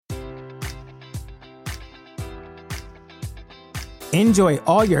Enjoy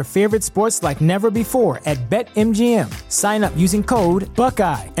all your favorite sports like never before at BetMGM. Sign up using code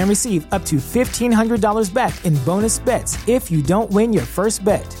Buckeye and receive up to $1,500 back in bonus bets if you don't win your first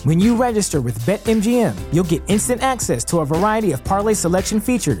bet. When you register with BetMGM, you'll get instant access to a variety of parlay selection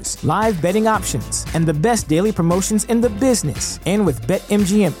features, live betting options, and the best daily promotions in the business. And with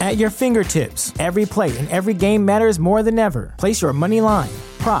BetMGM at your fingertips, every play and every game matters more than ever. Place your money line,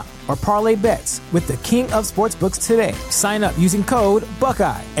 prop, or parlay bets with the king of sportsbooks today. Sign up using code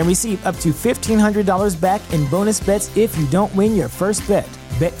Buckeye and receive up to $1,500 back in bonus bets if you don't win your first bet.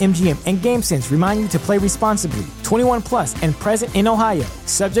 BetMGM and GameSense remind you to play responsibly. 21 plus and present in Ohio,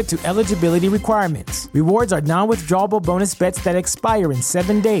 subject to eligibility requirements. Rewards are non-withdrawable bonus bets that expire in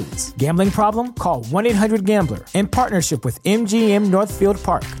 7 days. Gambling problem? Call 1-800-GAMBLER. In partnership with MGM Northfield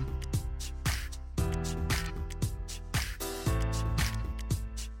Park.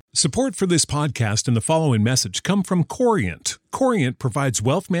 Support for this podcast and the following message come from Corient. Corient provides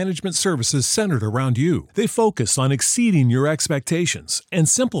wealth management services centered around you. They focus on exceeding your expectations and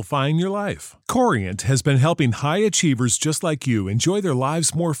simplifying your life. Corient has been helping high achievers just like you enjoy their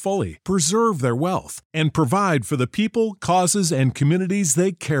lives more fully, preserve their wealth, and provide for the people, causes, and communities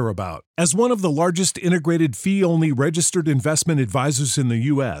they care about. As one of the largest integrated fee-only registered investment advisors in the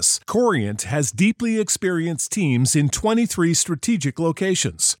U.S., Corient has deeply experienced teams in 23 strategic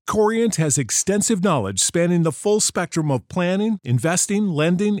locations. Corient has extensive knowledge spanning the full spectrum of planning, investing,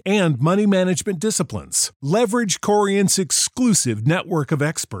 lending, and money management disciplines. Leverage Corient's exclusive network of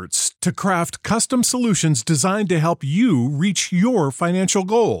experts to craft custom solutions designed to help you reach your financial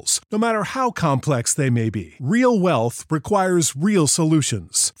goals, no matter how complex they may be. Real wealth requires real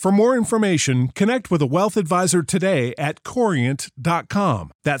solutions. For more information, connect with a wealth advisor today at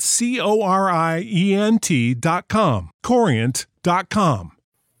Corient.com. That's Corient.com. Corient.com.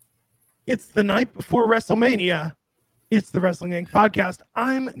 It's the night before WrestleMania. It's the Wrestling Inc. podcast.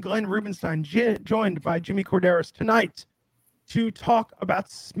 I'm Glenn Rubenstein, joined by Jimmy Corderas tonight to talk about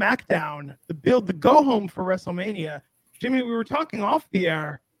SmackDown, the go-home for WrestleMania. Jimmy, we were talking off the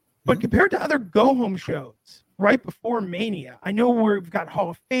air, but compared to other go-home shows right before Mania, I know we've got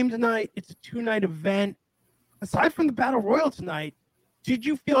Hall of Fame tonight. It's a 2-night event. Aside from the Battle Royal tonight, did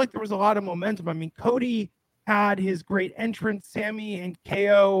you feel like there was a lot of momentum? I mean, Cody had his great entrance. Sammy and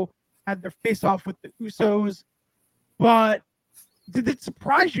KO had their face-off with the Usos. But did it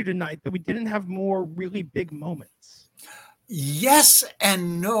surprise you tonight that we didn't have more really big moments? Yes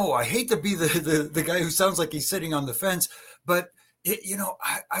and no. I hate to be the guy who sounds like he's sitting on the fence, but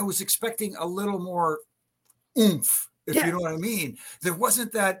I was expecting a little more oomph, if you know what I mean. There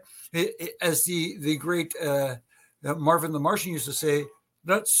wasn't that, as the great Marvin the Martian used to say,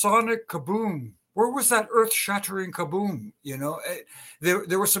 that sonic kaboom. Where was that earth-shattering kaboom?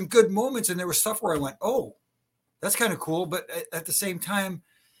 There were some good moments, and there was stuff where I went, oh, that's kind of cool. But at the same time,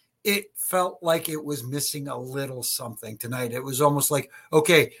 it felt like it was missing a little something tonight. It was almost like,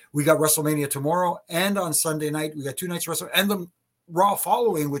 okay, we got WrestleMania tomorrow, and on Sunday night, we got 2 nights of WrestleMania, and the Raw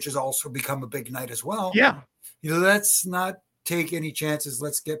following, which has also become a big night as well. Yeah. Let's not take any chances.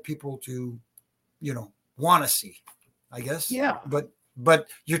 Let's get people to, want to see, I guess. Yeah. But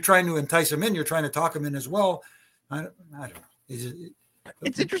you're trying to entice them in. You're trying to talk them in as well. I don't know.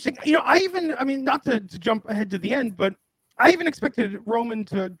 It's interesting. Not to jump ahead to the end, but I even expected Roman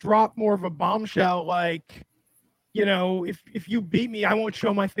to drop more of a bombshell, like, if you beat me, I won't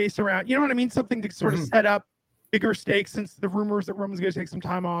show my face around. You know what I mean? Something to sort of set up bigger stakes, since the rumors that Roman's going to take some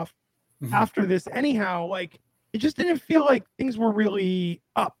time off after this. Anyhow, like, it just didn't feel like things were really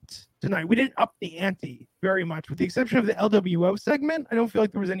upped tonight. We didn't up the ante very much, with the exception of the LWO segment. I don't feel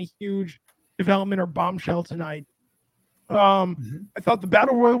like there was any huge development or bombshell tonight. I thought the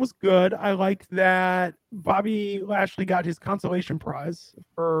Battle Royal was good. I liked that Bobby Lashley got his consolation prize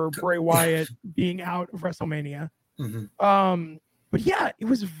for Bray Wyatt being out of WrestleMania. But yeah, it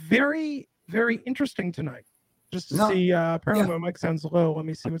was very, very interesting tonight. Just to see, apparently my mic sounds low. Let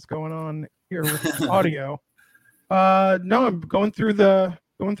me see what's going on here with the audio. No, I'm going through the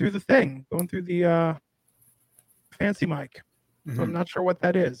fancy mic. So I'm not sure what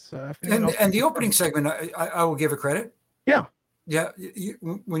that is. And the opening segment, I will give it credit. Yeah. Yeah.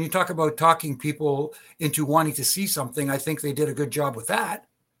 When you talk about talking people into wanting to see something, I think they did a good job with that.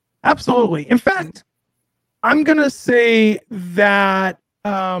 Absolutely. In fact, I'm going to say that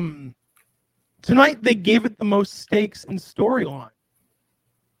tonight they gave it the most stakes and storyline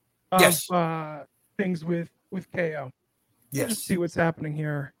of things with KO. Yes. Let's see what's happening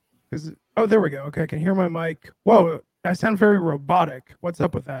here. Oh, there we go. Okay, I can hear my mic. Whoa, I sound very robotic. What's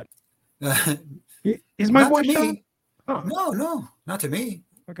up with that? Is my voice showing? Oh. No, not to me.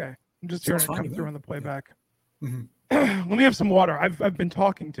 Okay, I'm just hearing it come through on the playback. Let me have some water. I've been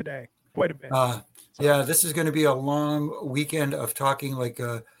talking today quite a bit. Yeah, this is going to be a long weekend of talking.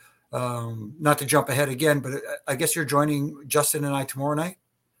 Not to jump ahead again, but I guess you're joining Justin and I tomorrow night.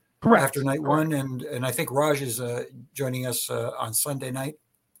 Correct. After night one, and I think Raj is joining us on Sunday night.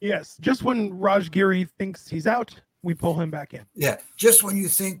 Yes, just when Raj Giri thinks he's out, we pull him back in. Yeah, just when you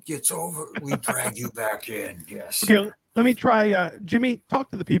think it's over, we drag you back in. Yes. Okay, let me try. Jimmy, talk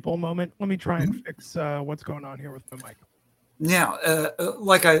to the people a moment. Let me try and fix what's going on here with the mic. Now,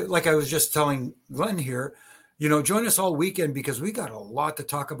 like I was just telling Glenn here, join us all weekend because we got a lot to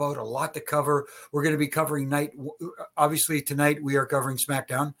talk about, a lot to cover. We're going to be covering obviously tonight we are covering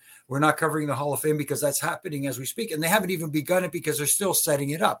SmackDown. We're not covering the Hall of Fame because that's happening as we speak. And they haven't even begun it because they're still setting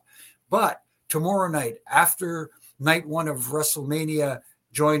it up. But tomorrow night, after night one of WrestleMania,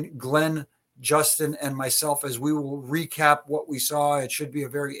 join Glenn, Justin, and myself as we will recap what we saw. It should be a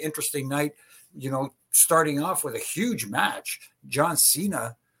very interesting night, starting off with a huge match, John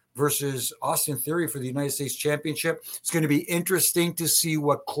Cena versus Austin Theory for the United States Championship. It's going to be interesting to see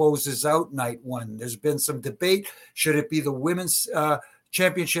what closes out night one. There's been some debate. Should it be the women's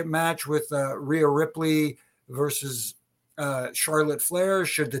championship match with Rhea Ripley versus Charlotte Flair?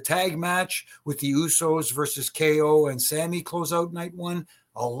 Should the tag match with the Usos versus KO and Sammy close out night one?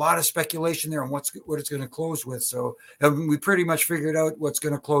 A lot of speculation there on what it's going to close with. So we pretty much figured out what's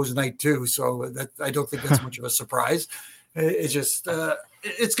going to close night two. So I don't think that's much of a surprise. It's just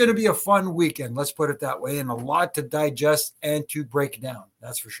it's going to be a fun weekend. Let's put it that way, and a lot to digest and to break down.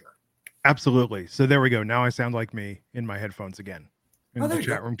 That's for sure. Absolutely. So there we go. Now I sound like me in my headphones again. In the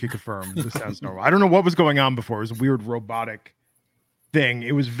chat room can confirm this sounds normal. I don't know what was going on before. It was a weird robotic thing.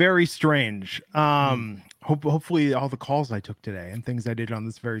 It was very strange. Hopefully all the calls I took today and things I did on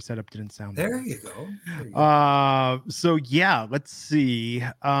this very setup didn't sound there. You go. So yeah, let's see.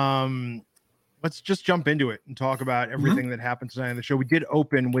 Let's just jump into it and talk about everything that happened tonight on the show. We did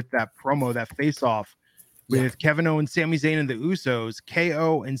open with that promo, that face-off with Kevin Owens, Sami Zayn, and the Usos.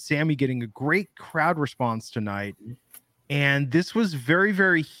 KO and Sammy getting a great crowd response tonight. And this was very,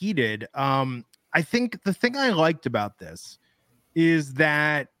 very heated. I think the thing I liked about this is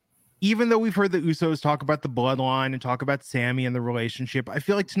that even though we've heard the Usos talk about the bloodline and talk about Sammy and the relationship, I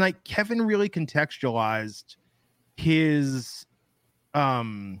feel like tonight Kevin really contextualized his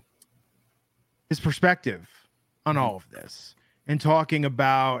perspective on all of this and talking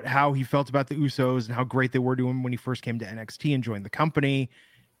about how he felt about the Usos and how great they were to him when he first came to NXT and joined the company.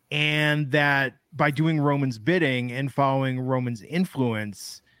 And that by doing Roman's bidding and following Roman's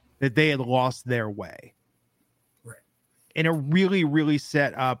influence, that they had lost their way. Right. And it really, really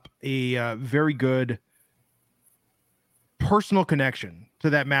set up a very good personal connection to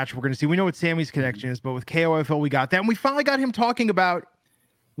that match we're going to see. We know what Sammy's connection is, but with KOFL, we got that. And we finally got him talking about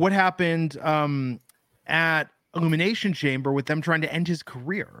what happened at Elimination Chamber with them trying to end his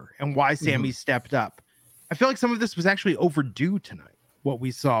career and why Sammy stepped up. I feel like some of this was actually overdue tonight, what we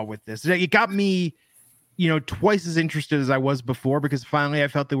saw with this. It got me, twice as interested as I was before, because finally I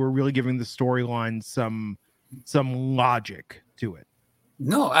felt they were really giving the storyline some logic to it.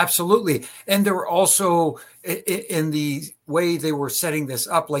 No, absolutely. And there were also, in the way they were setting this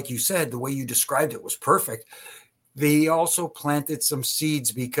up, like you said, the way you described it was perfect. They also planted some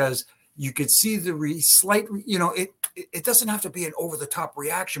seeds because you could see the slight, it doesn't have to be an over-the-top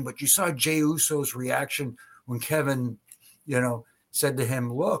reaction, but you saw Jey Uso's reaction when Kevin, said to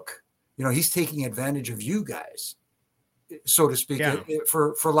him, look, he's taking advantage of you guys, so to speak,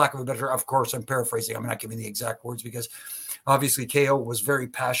 for lack of a better, of course, I'm paraphrasing. I'm not giving the exact words because obviously KO was very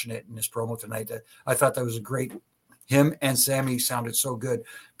passionate in his promo tonight. I thought that was a great, him and Sammy sounded so good,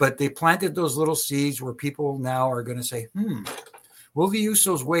 but they planted those little seeds where people now are going to say, will the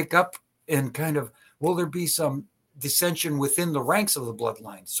Usos wake up and will there be some dissension within the ranks of the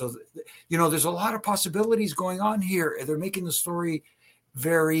bloodline? So, there's a lot of possibilities going on here. They're making the story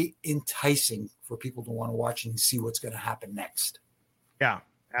very enticing for people to want to watch and see what's going to happen next. Yeah,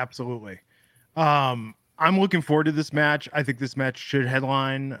 absolutely. I'm looking forward to this match. I think this match should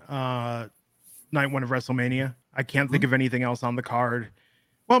headline night one of WrestleMania. I can't think of anything else on the card.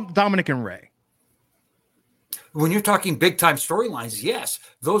 Well, Dominic and Rey. When you're talking big time storylines, yes,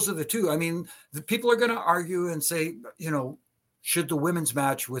 those are the two. I mean, the people are going to argue and say, should the women's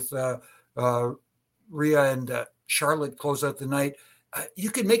match with Rhea and Charlotte close out the night? You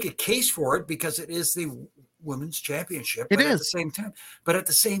can make a case for it because it is the women's championship. But at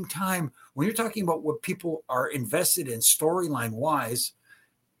the same time, when you're talking about what people are invested in storyline wise,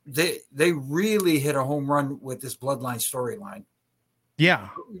 they really hit a home run with this bloodline storyline. Yeah.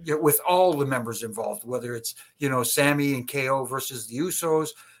 With all the members involved, whether it's, Sammy and KO versus the Usos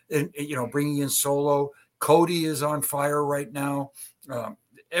and, bringing in Solo, Cody is on fire right now.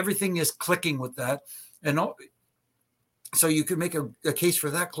 Everything is clicking with that. And so you could make a case for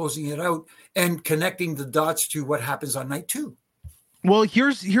that, closing it out and connecting the dots to what happens on night 2. Well,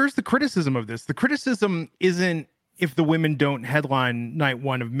 here's the criticism of this. The criticism isn't if the women don't headline night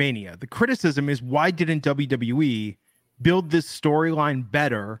 1 of Mania. The criticism is, why didn't WWE build this storyline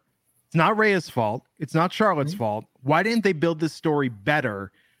better? It's not Rhea's fault. It's not Charlotte's fault. Why didn't they build this story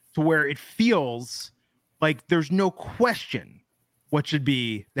better to where it feels like there's no question what should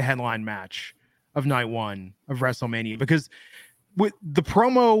be the headline match of night 1 of WrestleMania? Because with the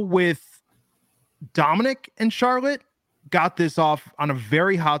promo with Dominic and Charlotte got this off on a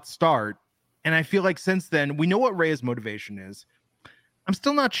very hot start. And I feel like since then, we know what Rhea's motivation is. I'm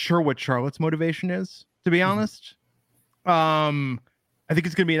still not sure what Charlotte's motivation is, to be honest. I think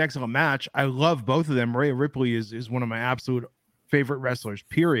it's going to be an excellent match. I love both of them. Rhea Ripley is one of my absolute favorite wrestlers,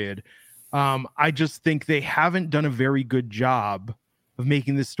 period. I just think they haven't done a very good job of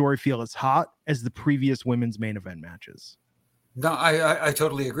making this story feel as hot as the previous women's main event matches. No, I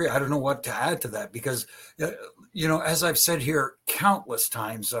totally agree. I don't know what to add to that because, as I've said here countless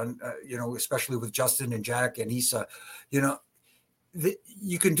times on, especially with Justin and Jack and Issa,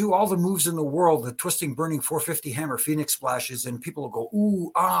 you can do all the moves in the world, the twisting, burning 450 hammer, Phoenix splashes, and people will go,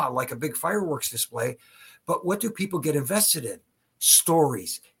 ooh, ah, like a big fireworks display. But what do people get invested in?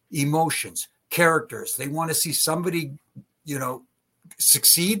 Stories, emotions, characters. They want to see somebody,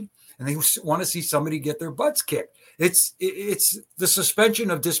 succeed, and they want to see somebody get their butts kicked. It's the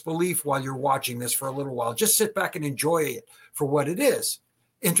suspension of disbelief while you're watching this for a little while. Just sit back and enjoy it for what it is,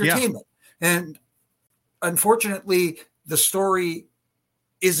 entertainment. Yeah. And unfortunately, the story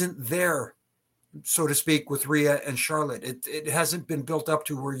isn't there, so to speak, with Rhea and Charlotte. It hasn't been built up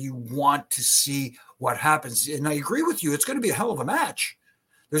to where you want to see what happens. And I agree with you. It's going to be a hell of a match.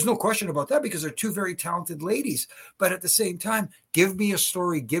 There's no question about that because they're two very talented ladies. But at the same time, give me a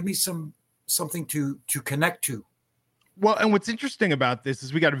story. Give me something to connect to. Well, and what's interesting about this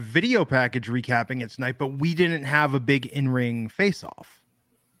is we got a video package recapping it tonight, but we didn't have a big in-ring face-off.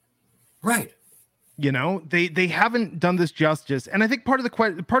 Right. They haven't done this justice. And I think part of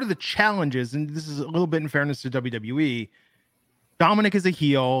the challenges, and this is a little bit in fairness to WWE, Dominic is a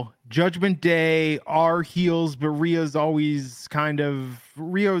heel. Judgment Day are heels, but Rhea's always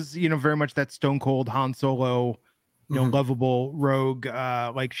Rhea's, very much that Stone Cold Han Solo, lovable rogue.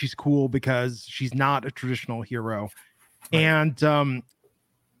 Like she's cool because she's not a traditional hero. Right. And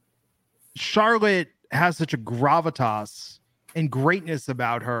Charlotte has such a gravitas and greatness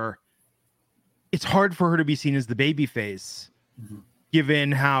about her. It's hard for her to be seen as the baby face,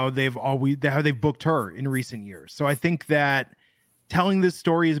 given how they've booked her in recent years. So I think that telling this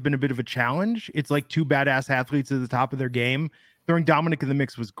story has been a bit of a challenge. It's like two badass athletes at the top of their game. Throwing Dominic in the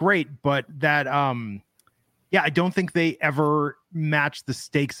mix was great, but that, I don't think they ever matched the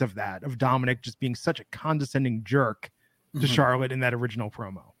stakes of Dominic just being such a condescending jerk to Charlotte in that original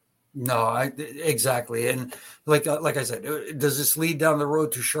promo. No, exactly. And like I said, does this lead down the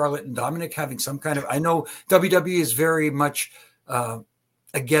road to Charlotte and Dominic having some kind of, I know WWE is very much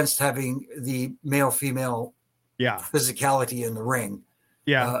against having the male-female physicality in the ring.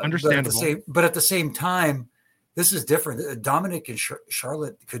 Yeah, understandable. But at the same time, this is different. Dominic and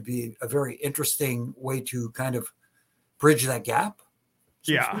Charlotte could be a very interesting way to kind of bridge that gap.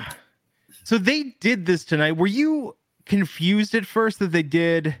 So they did this tonight. Were you confused at first that they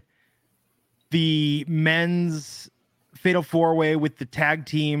did the men's fatal 4-way with the tag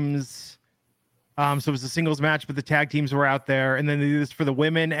teams? So it was a singles match, but the tag teams were out there, and then they do this for the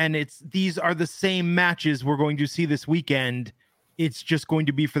women. And these are the same matches we're going to see this weekend. It's just going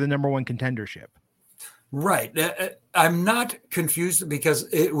to be for the number one contendership. Right. I'm not confused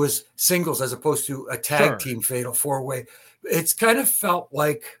because it was singles as opposed to a tag team fatal 4-way. It's kind of felt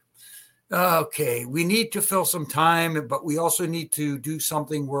like, okay, we need to fill some time, but we also need to do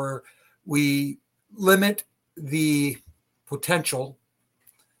something where we limit the potential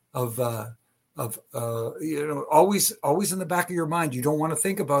of always in the back of your mind. You don't want to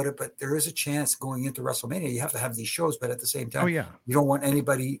think about it, but there is a chance going into WrestleMania. You have to have these shows, but at the same time, you don't want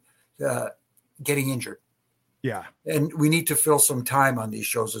anybody getting injured. Yeah. And we need to fill some time on these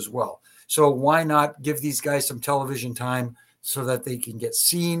shows as well. So why not give these guys some television time so that they can get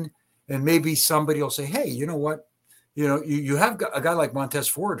seen? And maybe somebody will say, hey, you know what? You have a guy like Montez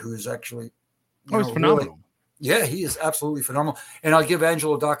Ford, who's actually, he's phenomenal. Really, he is absolutely phenomenal. And I'll give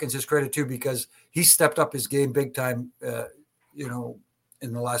Angelo Dawkins his credit too, because he stepped up his game big time,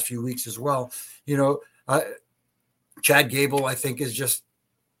 in the last few weeks as well. Chad Gable, I think, is just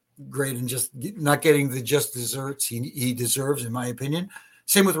great and just not getting the just desserts he deserves, in my opinion.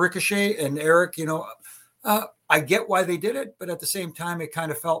 Same with Ricochet and Eric. I get why they did it, but at the same time, it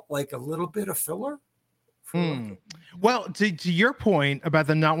kind of felt like a little bit of filler. Well, to your point about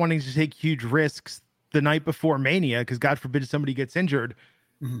them not wanting to take huge risks the night before Mania, because God forbid somebody gets injured.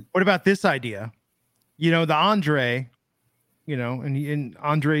 What about this idea? The Andre, and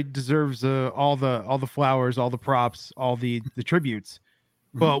Andre deserves all the flowers, all the props, all the tributes.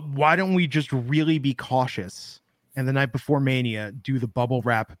 But why don't we just really be cautious and the night before Mania do the bubble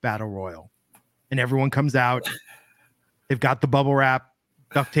wrap battle royal, and everyone comes out, they've got the bubble wrap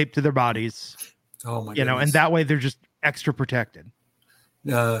duct taped to their bodies. Oh my goodness. And that way they're just extra protected.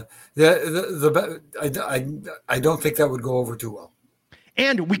 I don't think that would go over too well.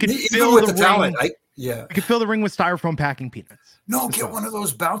 And we could fill with the talent. We could fill the ring with styrofoam packing peanuts. No, get one of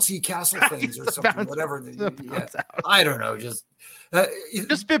those bouncy castle things or something, whatever. I don't know. Just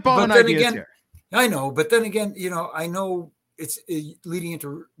spitballing ideas here. I know, but then again, I know it's leading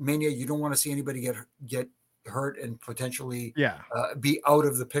into Mania. You don't want to see anybody get hurt and potentially be out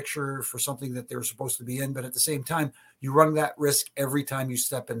of the picture for something that they're supposed to be in. But at the same time, you run that risk every time you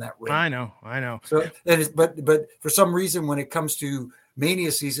step in that ring. I know. So, but for some reason, when it comes to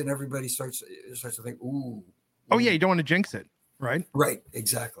Mania season, everybody starts to think, ooh. Oh yeah, you don't want to jinx it, right? Right,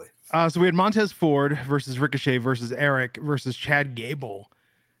 exactly. So we had Montez Ford versus Ricochet versus Eric versus Chad Gable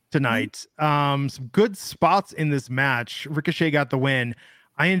tonight. Some good spots in this match. Ricochet got the win.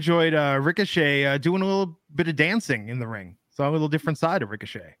 I enjoyed Ricochet doing a little bit of dancing in the ring. Saw a little different side of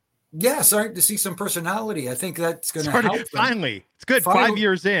Ricochet. Yeah, starting to see some personality. I think that's going to help. Finally, it's good. 5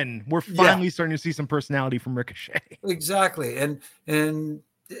 years in, we're finally starting to see some personality from Ricochet. Exactly, and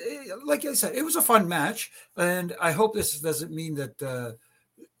like I said, it was a fun match, and I hope this doesn't mean that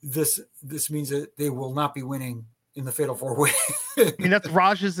this means that they will not be winning in the Fatal 4-Way. I mean, that's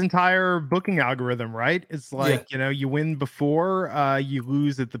Raj's entire booking algorithm, right? It's like you win before, you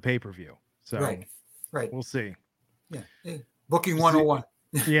lose at the pay-per-view. So right, we'll see. Yeah. Booking 101.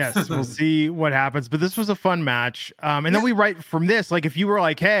 Yes, we'll see what happens. But this was a fun match. And then we write from this, like if you were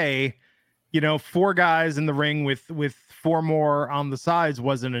like, hey, 4 guys in the ring with 4 more on the sides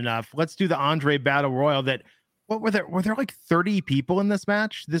wasn't enough. Let's do the Andre Battle Royal. What were there like 30 people in this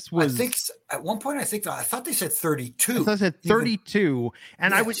match? This was, I think at one point, I thought they said 32. I thought they said 32.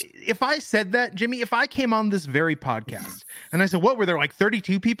 And I would, if I said that, Jimmy, if I came on this very podcast and I said, what were there like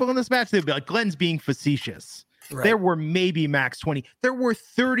 32 people in this match? They'd be like, Glenn's being facetious. Right. There were maybe max 20. There were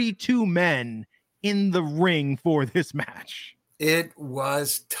 32 men in the ring for this match. It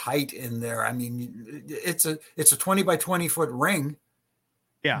was tight in there. I mean, it's a 20 by 20 foot ring.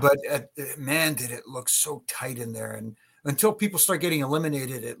 Yeah. But man, did it look so tight in there. And until people start getting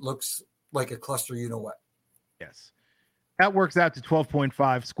eliminated, it looks like a cluster, you know what? Yes. That works out to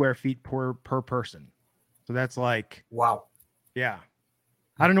 12.5 square feet per person. So that's like, wow. Yeah.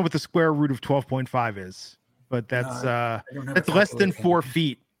 I don't know what the square root of 12.5 is, but that's less than 4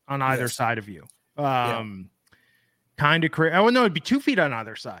 feet on either side of you. Kind of crazy. Oh no, it'd be 2 feet on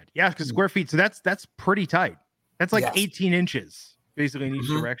either side. Yeah, because square feet. So that's pretty tight. That's like 18 inches basically in each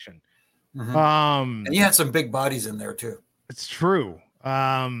direction. And you had some big bodies in there too. It's true.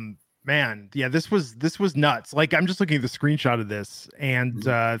 Man, yeah, this was nuts. Like I'm just looking at the screenshot of this and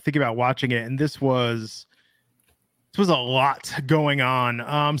thinking about watching it, and this was a lot going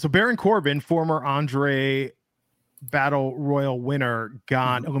on. So Baron Corbin, former Andre Battle Royal winner,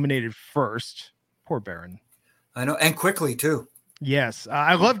 got eliminated first. Poor Baron. I know, and quickly too. Yes,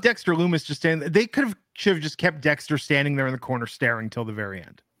 I love Dexter Lumis just standing. They should have just kept Dexter standing there in the corner staring till the very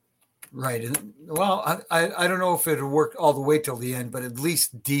end. Right. And, well, I don't know if it worked all the way till the end, but at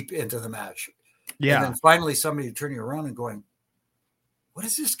least deep into the match. Yeah. And then finally somebody turning around and going, what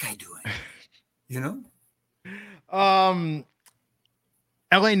is this guy doing? You know?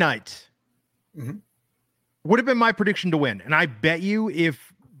 LA Knight would have been my prediction to win. And I bet you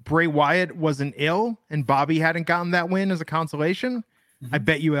if Bray Wyatt wasn't ill and Bobby hadn't gotten that win as a consolation, I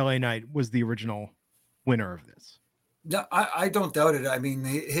bet you LA Knight was the original winner of this. No, I don't doubt it. I mean,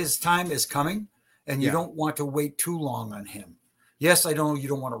 his time is coming, and you don't want to wait too long on him. Yes, I know you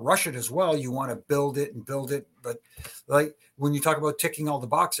don't want to rush it as well. You want to build it. But like when you talk about ticking all the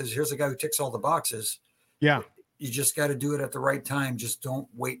boxes, here's a guy who ticks all the boxes. Yeah. You just got to do it at the right time. Just don't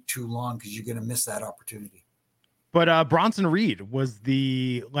wait too long because you're going to miss that opportunity. But Bronson Reed was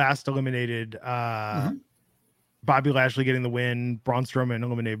the last eliminated. Bobby Lashley getting the win, Braun Strowman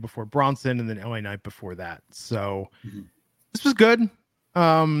eliminated before Bronson, and then LA Knight before that. So this was good.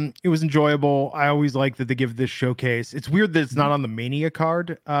 It was enjoyable. I always like that they give this showcase. It's weird that it's not on the Mania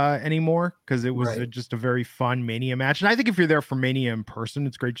card anymore because it was just a very fun Mania match. And I think if you're there for Mania in person,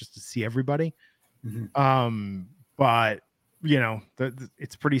 it's great just to see everybody. But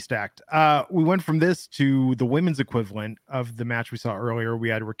it's pretty stacked. We went from this to the women's equivalent of the match we saw earlier. We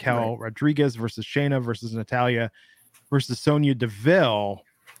had Raquel Rodriguez versus Shayna versus Natalia versus Sonya Deville,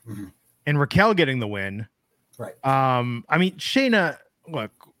 and Raquel getting the win. Right. I mean, Shayna,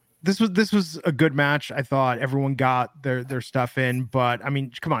 look, this was a good match. I thought everyone got their stuff in, but I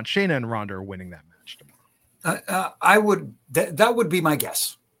mean, come on, Shayna and Ronda are winning that match tomorrow. That would be my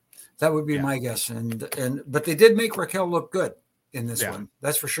guess. That would be my guess. But they did make Raquel look good in this one.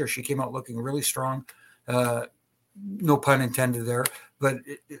 That's for sure. She came out looking really strong. No pun intended there. But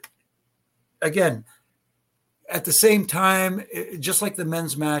again, at the same time, just like the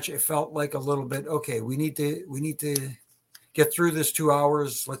men's match, it felt like a little bit, okay, we need to get through this 2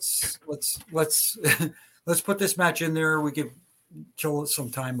 hours. Let's put this match in there. We could kill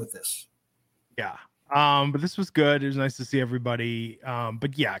some time with this. Yeah. But this was good. It was nice to see everybody.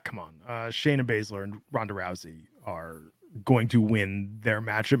 But yeah, come on. Shayna Baszler and Ronda Rousey are going to win their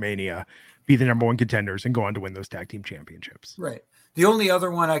match at Mania, be the number one contenders, and go on to win those tag team championships. Right. The only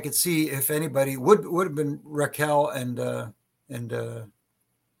other one I could see, if anybody, would have been Raquel and oh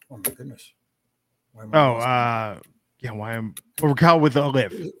my goodness. Raquel with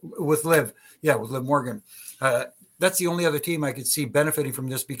Liv. With Liv. Yeah, with Liv Morgan. That's the only other team I could see benefiting from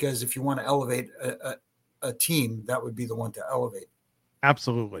this, because if you want to elevate a team, that would be the one to elevate.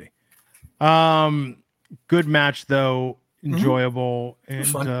 Absolutely. Good match, though. Enjoyable. And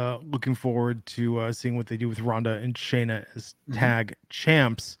looking forward to seeing what they do with Ronda and Shayna as tag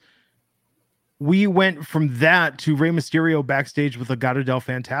champs. We went from that to Rey Mysterio backstage with Legado del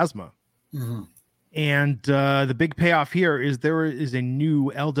Fantasma. And the big payoff here is there is a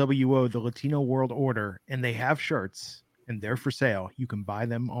new LWO, the Latino World Order, and they have shirts and they're for sale. You can buy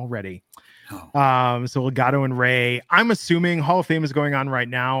them already. So Legado and Rey, I'm assuming Hall of Fame is going on right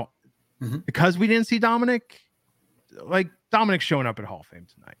now because we didn't see Dominic. Like, Dominic's showing up at Hall of Fame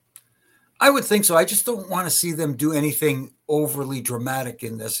tonight. I would think so. I just don't want to see them do anything overly dramatic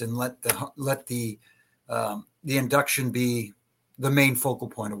in this, and let the induction be the main focal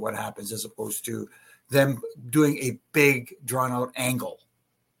point of what happens, as opposed to them doing a big drawn out angle.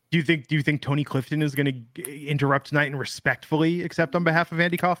 Do you think Tony Clifton is going to interrupt tonight and respectfully accept on behalf of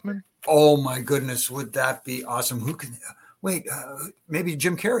Andy Kaufman? Oh my goodness. Would that be awesome? Who can wait? Maybe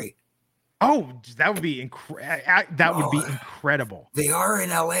Jim Carrey. Oh, that would be incredible. They are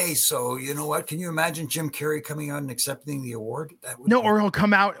in LA. So you know what? Can you imagine Jim Carrey coming out and accepting the award? Or he'll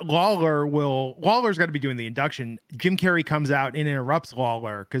come out. Lawler's got to be doing the induction. Jim Carrey comes out and interrupts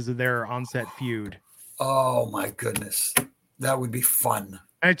Lawler because of their on-set feud. Oh my goodness. That would be fun.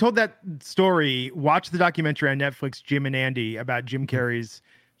 And I told that story. Watch the documentary on Netflix, Jim and Andy, about Jim Carrey's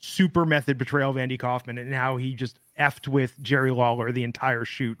super method portrayal of Andy Kaufman and how he just effed with Jerry Lawler the entire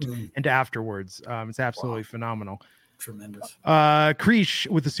shoot and afterwards. It's absolutely phenomenal. Tremendous. Kreesh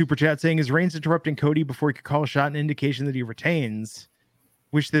with the super chat saying, is Reigns interrupting Cody before he could call a shot, an indication that he retains?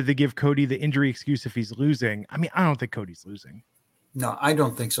 Wish that they give Cody the injury excuse if he's losing. I mean, I don't think Cody's losing. No, I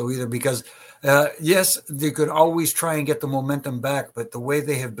don't think so either, because yes, they could always try and get the momentum back, but the way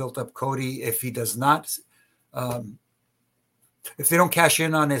they have built up Cody, if he does not, if they don't cash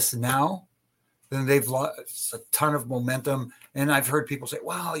in on this now, then they've lost a ton of momentum. And I've heard people say,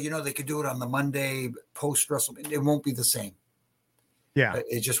 wow, they could do it on the Monday post WrestleMania. It won't be the same. Yeah.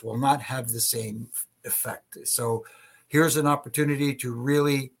 It just will not have the same effect. So here's an opportunity to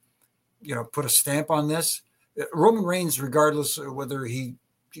really, put a stamp on this. Roman Reigns, regardless of whether even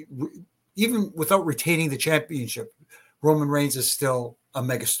without retaining the championship, Roman Reigns is still a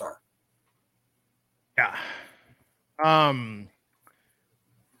megastar. Yeah.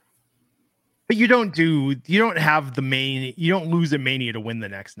 But you don't lose at Mania to win the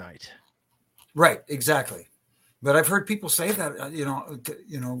next night. Right. Exactly. But I've heard people say that,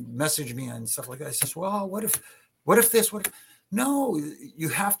 message me and stuff like that. I says, well, what if this, no, you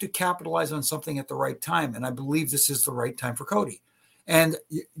have to capitalize on something at the right time. And I believe this is the right time for Cody. And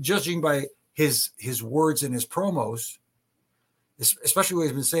judging by his words and his promos, especially what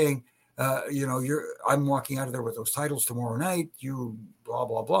he's been saying, I'm walking out of there with those titles tomorrow night, you blah,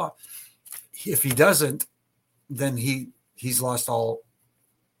 blah, blah. If he doesn't, then he's lost all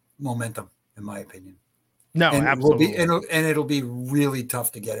momentum, in my opinion. No, and absolutely. It'll be really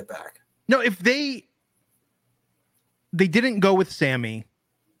tough to get it back. No, if they didn't go with Sammy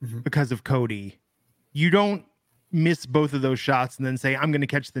because of Cody, you don't miss both of those shots and then say, I'm going to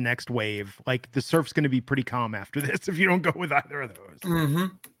catch the next wave. Like, the surf's going to be pretty calm after this if you don't go with either of those.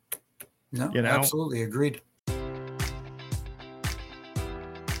 No, absolutely agreed.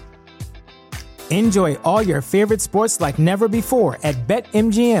 Enjoy all your favorite sports like never before at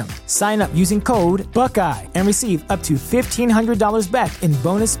BetMGM. Sign up using code Buckeye and receive up to $1,500 back in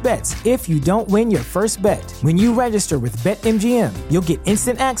bonus bets if you don't win your first bet. When you register with BetMGM, you'll get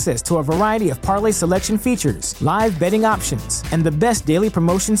instant access to a variety of parlay selection features, live betting options, and the best daily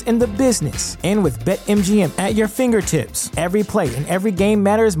promotions in the business. And with BetMGM at your fingertips, every play and every game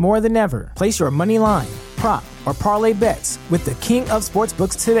matters more than ever. Place your money line, prop, or parlay bets with the king of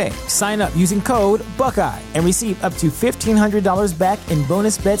sportsbooks today. Sign up using code Buckeye and receive up to $1,500 back in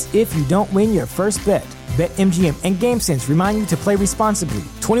bonus bets if you don't win your first bet. BetMGM and GameSense remind you to play responsibly.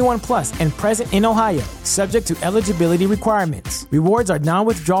 21 plus and present in Ohio, subject to eligibility requirements. Rewards are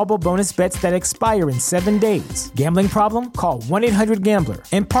non-withdrawable bonus bets that expire in 7 days. Gambling problem? Call 1-800-GAMBLER.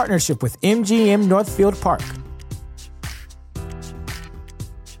 In partnership with MGM Northfield Park.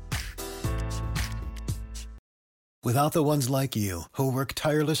 Without the ones like you, who work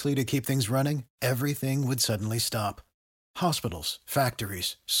tirelessly to keep things running, everything would suddenly stop. Hospitals,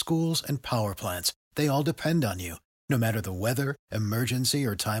 factories, schools, and power plants, they all depend on you. No matter the weather, emergency,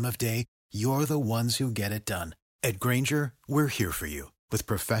 or time of day, you're the ones who get it done. At Grainger, we're here for you with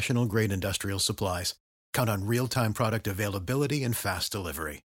professional-grade industrial supplies. Count on real-time product availability and fast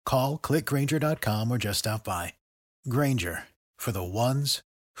delivery. Call, clickgrainger.com, or just stop by. Grainger, for the ones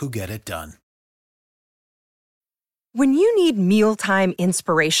who get it done. When you need mealtime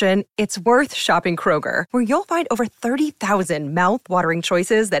inspiration, it's worth shopping Kroger, where you'll find over 30,000 mouth-watering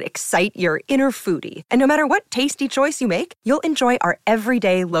choices that excite your inner foodie. And no matter what tasty choice you make, you'll enjoy our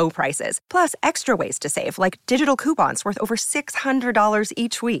everyday low prices, plus extra ways to save, like digital coupons worth over $600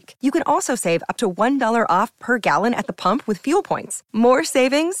 each week. You can also save up to $1 off per gallon at the pump with fuel points. More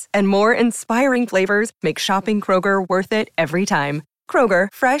savings and more inspiring flavors make shopping Kroger worth it every time. Kroger,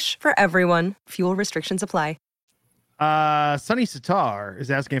 fresh for everyone. Fuel restrictions apply. Sunny Sitar is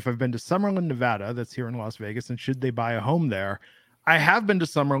asking if I've been to Summerlin, Nevada, that's here in Las Vegas, and should they buy a home there. I have been to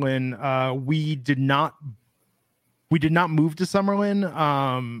Summerlin. We did not move to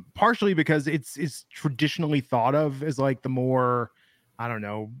Summerlin, partially because it's traditionally thought of as like the more, I don't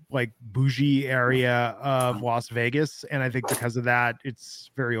know, like bougie area of Las Vegas. And I think because of that, it's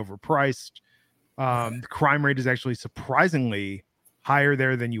very overpriced. The crime rate is actually surprisingly higher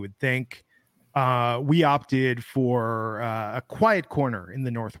there than you would think. We opted for a quiet corner in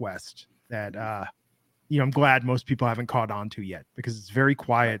the Northwest that, I'm glad most people haven't caught on to yet, because it's very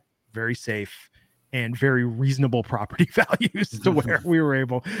quiet, very safe, and very reasonable property values to where we were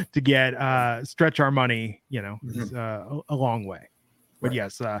able to get stretch our money, a long way. But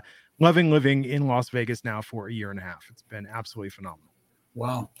yes, loving living in Las Vegas now for a year and a half. It's been absolutely phenomenal.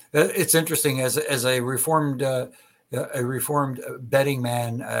 Wow. It's interesting as a reformed betting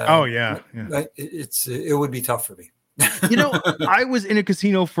man. It would be tough for me. I was in a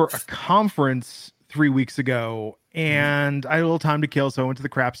casino for a conference 3 weeks ago, and I had a little time to kill, so I went to the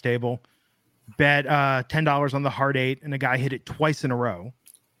craps table, bet $10 on the hard 8, and a guy hit it twice in a row.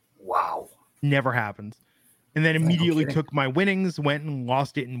 Wow. Never happens. And then immediately took my winnings, went and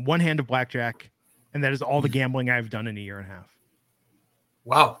lost it in one hand of blackjack, and that is all the gambling I've done in a year and a half.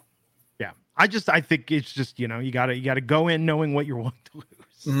 Wow. Yeah. I think it's just, you gotta go in knowing what you're willing to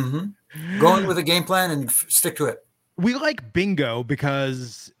lose. Mm-hmm. Go in with a game plan and stick to it. We like bingo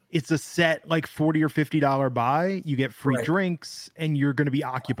because it's a set like $40 or $50 buy. You get free drinks and you're going to be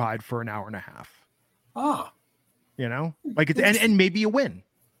occupied for an hour and a half. Like it's, and maybe you win.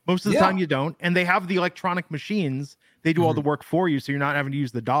 Most of the time you don't. And they have the electronic machines. They do all the work for you. So you're not having to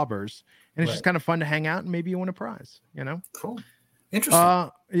use the daubers, and it's just kind of fun to hang out and maybe you win a prize, Cool.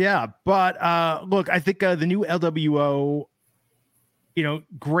 Interesting. But look, I think the new LWO,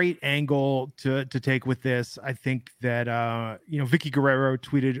 great angle to take with this. I think that Vicky Guerrero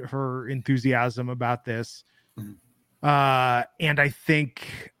tweeted her enthusiasm about this, and I think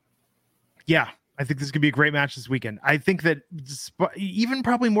this could be a great match this weekend. I think that even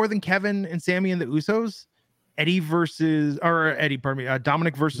probably more than Kevin and Sammy and the Usos,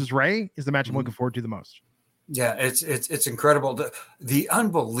 Dominic versus Ray is the match I'm looking forward to the most. Yeah, it's incredible. The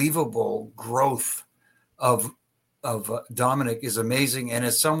unbelievable growth of Dominic is amazing. And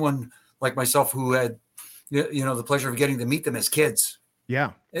as someone like myself who had, the pleasure of getting to meet them as kids.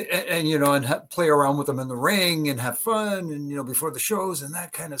 Yeah. And play around with them in the ring and have fun and, before the shows and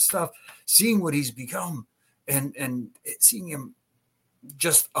that kind of stuff, seeing what he's become and seeing him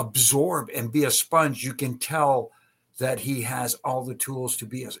just absorb and be a sponge, you can tell that he has all the tools to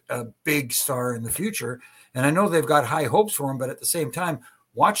be a big star in the future. And I know they've got high hopes for him, but at the same time,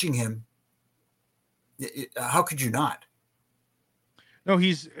 watching him, how could you not? No,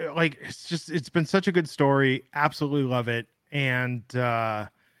 he's it's been such a good story. Absolutely love it. And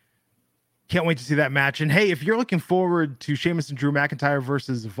Can't wait to see that match. And hey, if you're looking forward to Sheamus and Drew McIntyre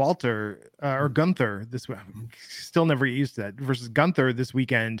versus or Gunther this week, still never get used to that, versus Gunther this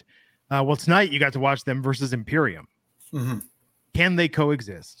weekend. Well, tonight you got to watch them versus Imperium. Mm-hmm. Can they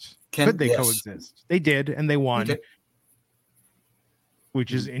coexist? Could they coexist? They did, and they won. Okay.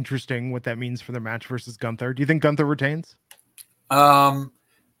 Which is interesting what that means for their match versus Gunther. Do you think Gunther retains?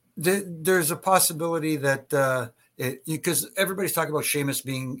 There's a possibility that because everybody's talking about Sheamus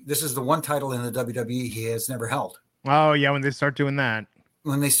this is the one title in the WWE he has never held. Oh, yeah, when they start doing that.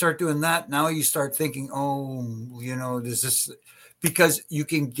 When they start doing that, now you start thinking, does this... Because you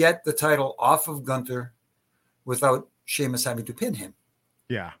can get the title off of Gunther without Sheamus having to pin him.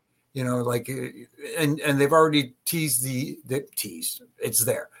 Yeah. And they've already teased it's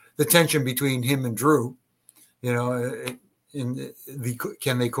there. The tension between him and Drew, in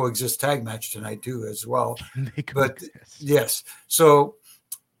can they coexist tag match tonight too as well. But yes, so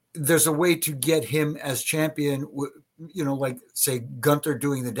there's a way to get him as champion, say Gunther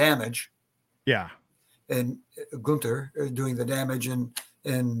doing the damage. Yeah. And Gunther doing the damage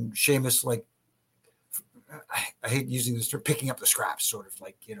and Sheamus, I hate using this term, picking up the scraps, sort of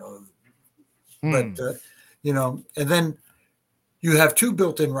but and then you have two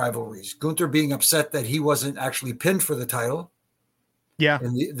built-in rivalries. Gunther being upset that he wasn't actually pinned for the title. Yeah.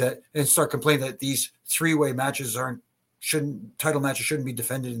 And start complaining that these three-way matches title matches shouldn't be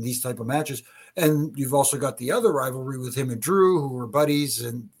defended in these type of matches. And you've also got the other rivalry with him and Drew, who were buddies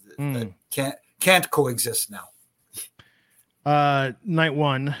and that can't coexist now. Night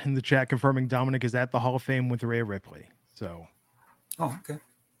one in the chat confirming Dominic is at the Hall of Fame with Rhea Ripley. So, okay.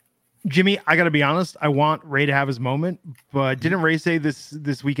 Jimmy, I got to be honest. I want Ray to have his moment, but didn't Ray say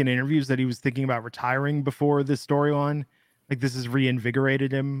this week in interviews that he was thinking about retiring before this storyline? Like this has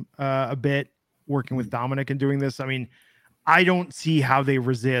reinvigorated him a bit, working with Dominic and doing this. I mean, I don't see how they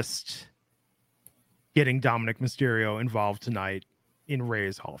resist getting Dominic Mysterio involved tonight in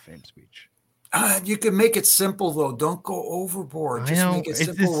Ray's Hall of Fame speech. You can make it simple though. Don't go overboard. Just make it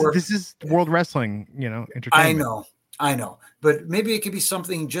simple. This is World Wrestling, entertainment. I know, but maybe it could be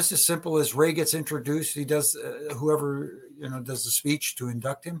something just as simple as Ray gets introduced. He does whoever does the speech to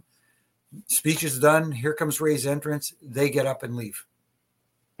induct him. Speech is done. Here comes Ray's entrance. They get up and leave.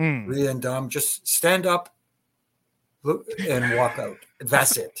 Rhea and Dom just stand up, look, and walk out.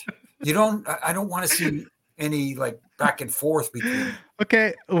 That's it. I don't want to see any back and forth between.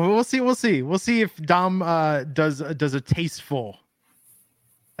 Okay, we'll see. We'll see if Dom does a tasteful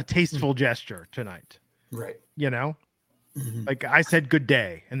gesture tonight. Right. Like I said, good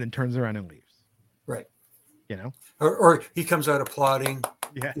day, and then turns around and leaves. Right. Or he comes out applauding.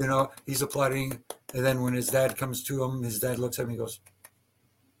 Yeah. He's applauding, and then when his dad comes to him, his dad looks at him and goes,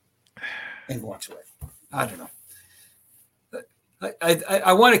 and walks away. I don't know.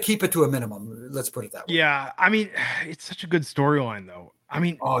 I want to keep it to a minimum. Let's put it that way. Yeah, I mean, it's such a good storyline, though. I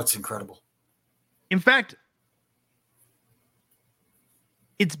mean, it's incredible. In fact,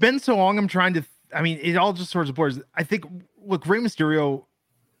 it's been so long. I'm trying to. I mean, it all just sort of blurs. I think, look, Rey Mysterio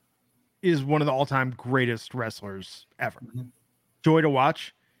is one of the all-time greatest wrestlers ever. Mm-hmm. Joy to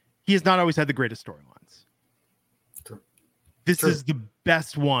watch. He has not always had the greatest storylines. True. This is the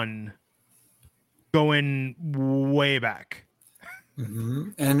best one, going way back. Mm-hmm.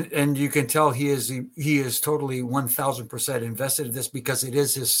 And you can tell he is totally 1,000% invested in this because it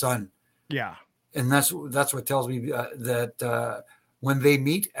is his son. Yeah, and that's what tells me that when they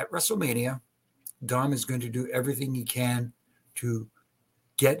meet at WrestleMania, Dom is going to do everything he can to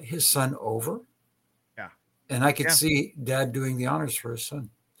get his son over. Yeah, and I could see Dad doing the honors for his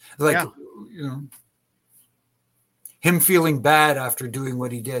son, him feeling bad after doing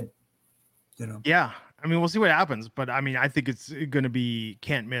what he did. Yeah. I mean, we'll see what happens, but I mean, I think it's going to be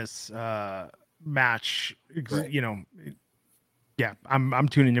can't miss match. Right. Yeah, I'm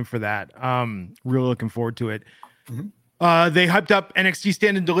tuning in for that. Really looking forward to it. Mm-hmm. They hyped up NXT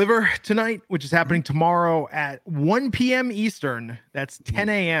Stand and Deliver tonight, which is happening tomorrow at 1 p.m. Eastern. That's 10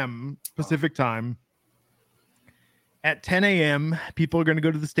 a.m. Pacific time. At 10 a.m., people are going to go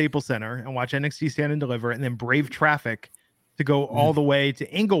to the Staples Center and watch NXT Stand and Deliver, and then brave traffic to go all the way to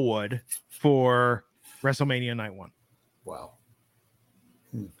Inglewood for WrestleMania Night 1. Wow.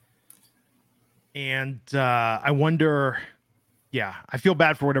 And I wonder, I feel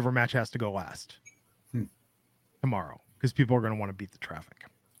bad for whatever match has to go last tomorrow because people are going to want to beat the traffic.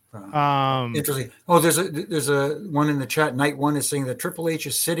 Interesting. Oh, there's a one in the chat. Night 1 is saying that Triple H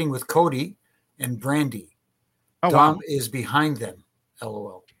is sitting with Cody and Brandy. Dom is behind them.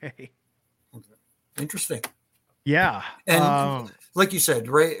 LOL. Okay. Interesting. Yeah. And like you said,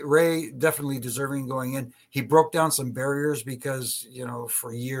 Ray definitely deserving going in. He broke down some barriers because,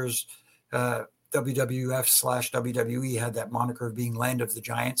 for years, WWF/WWE had that moniker of being Land of the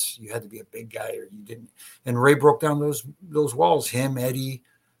Giants. You had to be a big guy or you didn't. And Ray broke down those walls. Him, Eddie,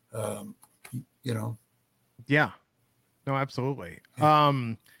 Yeah, no, absolutely.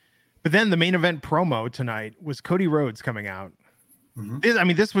 But then the main event promo tonight was Cody Rhodes coming out.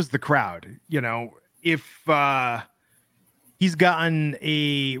 Mm-hmm. This was the crowd. If he's gotten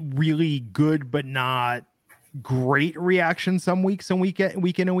a really good but not great reaction some weeks and week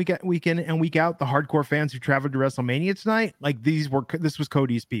in and week out, the hardcore fans who traveled to WrestleMania tonight, like this was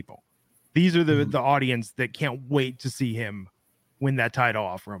Cody's people. These are the audience that can't wait to see him win that title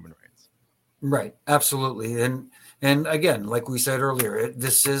off Roman Reigns. Right, absolutely. And again, like we said earlier,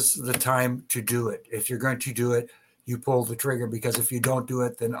 this is the time to do it. If you're going to do it, you pull the trigger, because if you don't do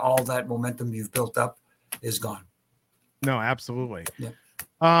it, then all that momentum you've built up is gone. No, absolutely. Yeah.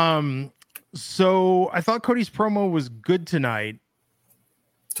 So I thought Cody's promo was good tonight.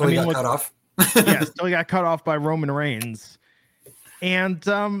 Till he got cut off. Yes, till he got cut off by Roman Reigns. And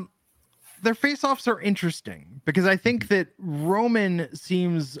their face-offs are interesting because I think that Roman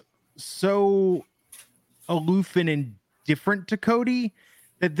seems so aloof and indifferent to Cody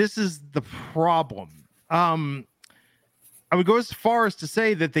that this is the problem. I would go as far as to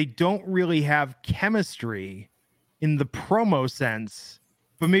say that they don't really have chemistry in the promo sense,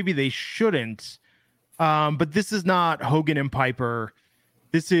 but maybe they shouldn't. But this is not Hogan and Piper.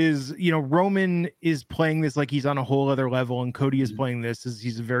 This is, Roman is playing this like he's on a whole other level, and Cody is playing this as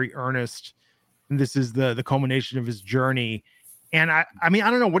he's very earnest. And this is the culmination of his journey. And I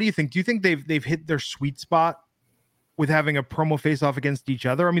don't know. What do you think? Do you think they've hit their sweet spot with having a promo face off against each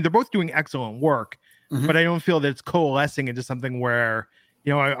other? I mean, they're both doing excellent work, but I don't feel that it's coalescing into something where,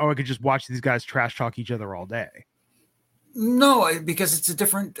 I could just watch these guys trash talk each other all day. No, because it's a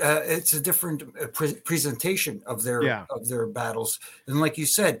different presentation of their battles. And like you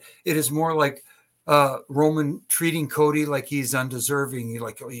said, it is more like Roman treating Cody like he's undeserving. You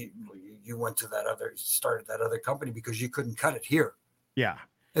went to started that other company because you couldn't cut it here. Yeah.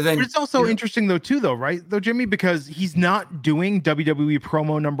 And then, but it's also interesting right, Jimmy, because he's not doing WWE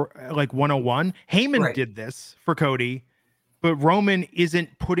promo number 101. Heyman did this for Cody, but Roman isn't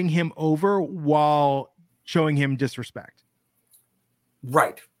putting him over while showing him disrespect.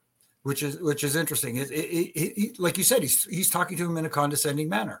 Right. Which is interesting. It, like you said, he's talking to him in a condescending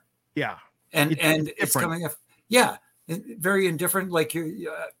manner. Yeah. And it's coming up. Yeah. Very indifferent. Like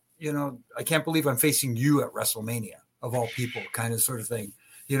I can't believe I'm facing you at WrestleMania of all people, kind of sort of thing.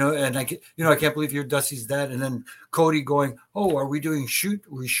 And I can't believe you're Dusty's dad. And then Cody going, "Oh, are we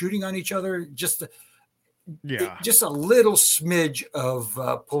shooting on each other?" Just a little smidge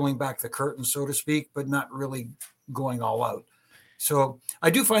of pulling back the curtain, so to speak, but not really going all out. So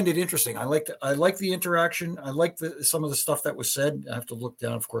I do find it interesting. I like the interaction. I like some of the stuff that was said. I have to look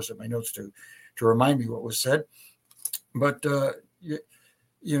down, of course, at my notes to remind me what was said. But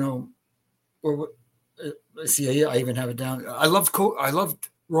see, I even have it down. I loved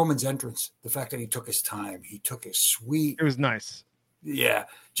Roman's entrance. The fact that he took his time, he took his sweet. It was nice. Yeah,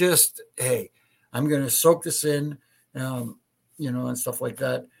 just hey, I'm going to soak this in, and stuff like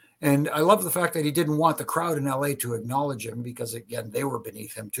that. And I love the fact that he didn't want the crowd in LA to acknowledge him because, again, they were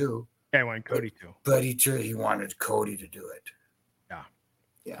beneath him too. Yeah, I wanted Cody to. But he wanted Cody to do it. Yeah.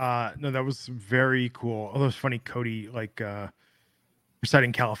 Yeah. No, that was very cool. Although it's funny, Cody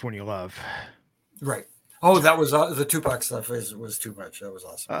reciting California Love. Right. Oh, that was the Tupac stuff was too much. That was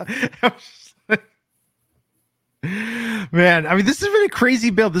awesome. Man, I mean, this has been a crazy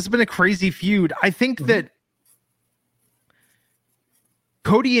build. This has been a crazy feud. I think that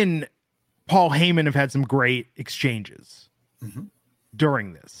Cody and Paul Heyman have had some great exchanges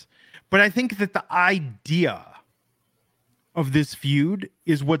during this. But I think that the idea of this feud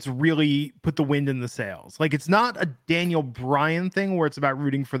is what's really put the wind in the sails. Like, it's not a Daniel Bryan thing where it's about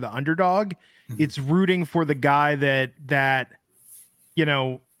rooting for the underdog. It's rooting for the guy that he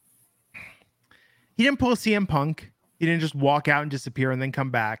didn't pull a CM Punk. He didn't just walk out and disappear and then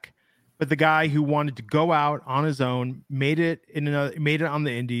come back. But the guy who wanted to go out on his own, made it on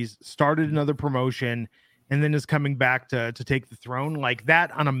the indies, started another promotion, and then is coming back to take the throne. Like,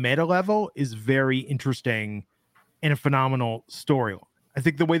 that on a meta level is very interesting and a phenomenal storyline. I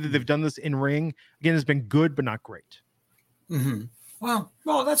think the way that they've done this in ring, again, has been good, but not great. Mm-hmm. Well,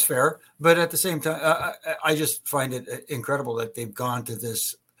 that's fair. But at the same time, I just find it incredible that they've gone to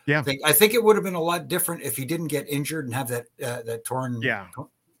this thing. I think it would have been a lot different if he didn't get injured and have that torn. Yeah.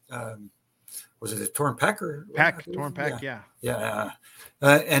 Was it a torn pec or torn pec? Yeah. Yeah.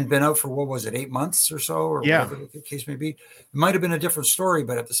 And been out for, what was it, 8 months or so, or whatever the case may be. It might have been a different story,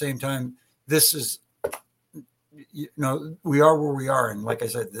 but at the same time, this is, we are where we are. And like I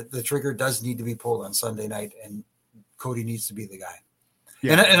said, the trigger does need to be pulled on Sunday night, and Cody needs to be the guy.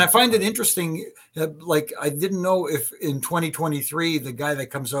 Yeah. And I find it interesting. Like, I didn't know if in 2023, the guy that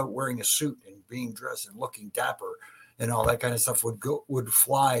comes out wearing a suit and being dressed and looking dapper and all that kind of stuff would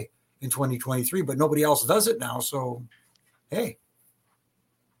fly in 2023, but nobody else does it now. So, hey.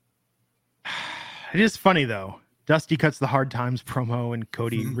 It is funny, though. Dusty cuts the Hard Times promo and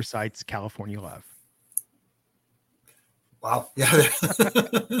Cody recites California Love. Wow. Yeah.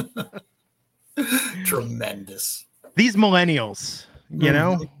 Tremendous. These millennials,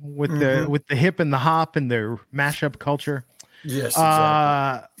 with the hip and the hop and their mashup culture. Yes.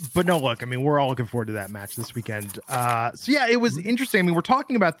 Exactly. But no, look, I mean, we're all looking forward to that match this weekend. So yeah, it was interesting. I mean, we're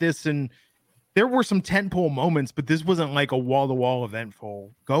talking about this, and there were some tentpole moments, but this wasn't like a wall-to-wall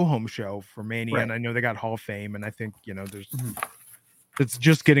eventful go-home show for Mania. Right. And I know they got Hall of Fame, and I think there's it's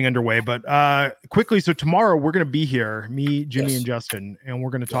just getting underway. But quickly, so tomorrow we're going to be here, me, Jimmy, and Justin, and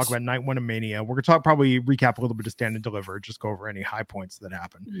we're going to talk about Night 1 of Mania. We're going to probably recap a little bit of Stand and Deliver, just go over any high points that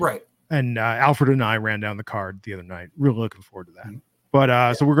happened. Right. And Alfred and I ran down the card the other night. Really looking forward to that.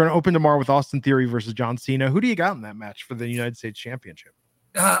 But so we're going to open tomorrow with Austin Theory versus John Cena. Who do you got in that match for the United States Championship?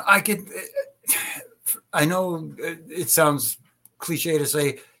 I know it sounds cliche to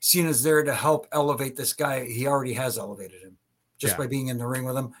say Cena's there to help elevate this guy. He already has elevated him just by being in the ring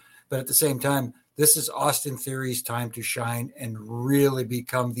with him. But at the same time, this is Austin Theory's time to shine and really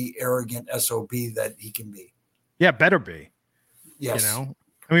become the arrogant SOB that he can be. Yeah, better be. Yes.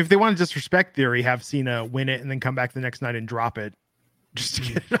 I mean, if they want to disrespect Theory, have Cena win it and then come back the next night and drop it just to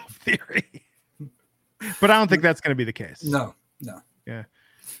get it off Theory. But I don't think that's going to be the case. No. Yeah.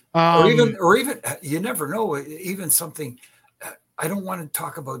 Or even you never know. Even something. I don't want to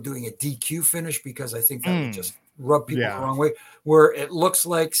talk about doing a DQ finish because I think that would just rub people the wrong way. Where it looks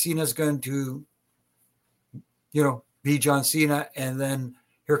like Cena's going to, be John Cena, and then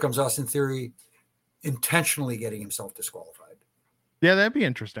here comes Austin Theory, intentionally getting himself disqualified. Yeah, that'd be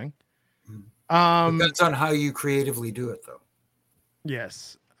interesting. Depends on how you creatively do it, though.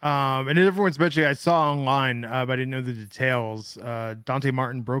 Yes. And everyone's mentioning, I saw online, but I didn't know the details. Dante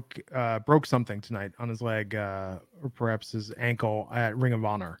Martin broke something tonight on his leg, or perhaps his ankle at Ring of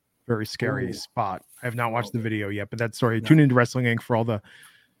Honor. Very scary spot. I have not watched the video yet, but that story. Tune into Wrestling Inc. for all the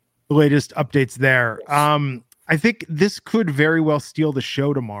latest updates there. I think this could very well steal the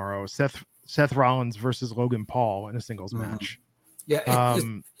show tomorrow. Seth Rollins versus Logan Paul in a singles match.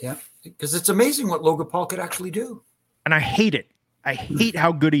 Yeah, because it's amazing what Logan Paul could actually do. And I hate it. I hate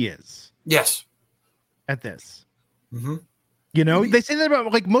how good he is. Yes. At this. They say that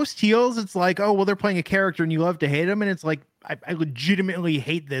about like most heels. It's like, oh, well, they're playing a character and you love to hate him. And it's like, I legitimately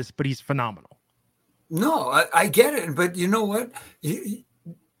hate this, but he's phenomenal. No, I get it. But you know what?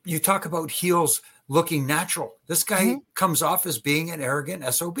 You talk about heels looking natural. This guy comes off as being an arrogant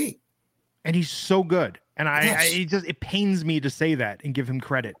SOB. And he's so good. And it pains me to say that and give him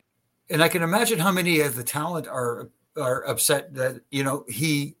credit. And I can imagine how many of the talent are upset that,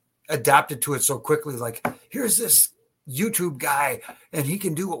 he adapted to it so quickly. Like, here's this YouTube guy and he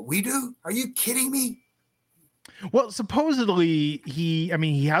can do what we do. Are you kidding me? Well, supposedly he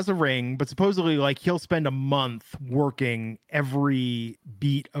has a ring, but supposedly like he'll spend a month working every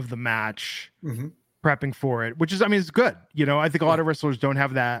beat of the match, prepping for it, which is, it's good. I think a lot of wrestlers don't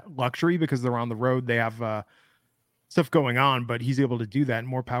have that luxury because they're on the road. They have stuff going on, but he's able to do that, and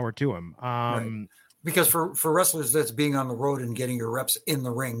more power to him. Right. Because for wrestlers, that's being on the road and getting your reps in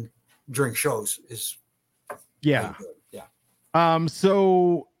the ring during shows is really good. Yeah.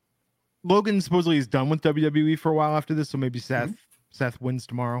 So Logan supposedly is done with WWE for a while after this, so maybe Seth wins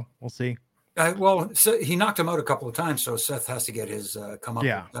tomorrow. We'll see. So he knocked him out a couple of times, so Seth has to get his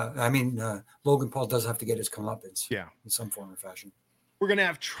comeuppance. Yeah. Logan Paul does have to get his comeuppance. Yeah, in some form or fashion. We're gonna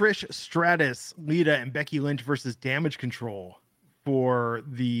have Trish Stratus, Lita, and Becky Lynch versus Damage Control for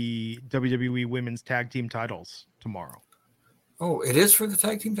the WWE Women's Tag Team titles tomorrow. Oh, it is for the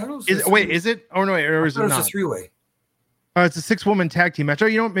tag team titles? Is it? Oh, no, or is it not? It's a three-way. It's a 6-woman tag team match.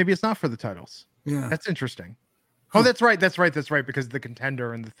 Oh, maybe it's not for the titles. Yeah. That's interesting. Oh, that's right. Because of the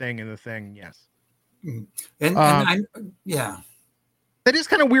contender and the thing. Yes. And that is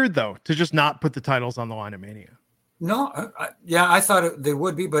kind of weird, though, to just not put the titles on the line of Mania. No, I thought they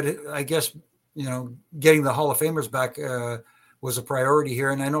would be, but I guess, getting the Hall of Famers back was a priority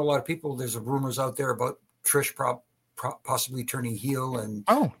here. And I know a lot of people, there's rumors out there about Trish possibly turning heel and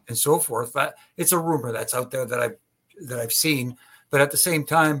so forth. That it's a rumor that's out there that I've seen. But at the same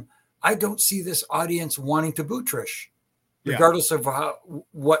time, I don't see this audience wanting to boo Trish, regardless of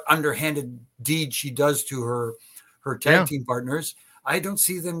what underhanded deed she does to her tag team partners. I don't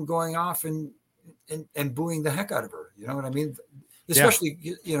see them going off and and booing the heck out of her. You know what I mean? Especially,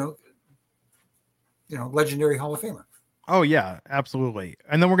 legendary Hall of Famer. Oh, yeah, absolutely.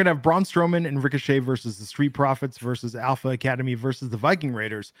 And then we're going to have Braun Strowman and Ricochet versus the Street Profits versus Alpha Academy versus the Viking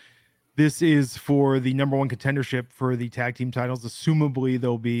Raiders. This is for the number one contendership for the tag team titles. Presumably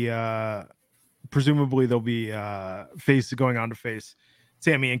they'll be going on to face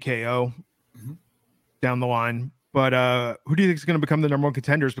Sammy and KO down the line. But who do you think is going to become the number one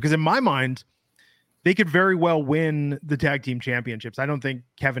contenders? Because in my mind, they could very well win the tag team championships. I don't think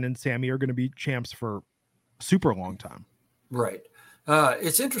Kevin and Sammy are going to be champs for a super long time. Right.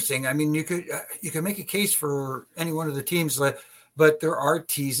 It's interesting. I mean, you could make a case for any one of the teams, but there are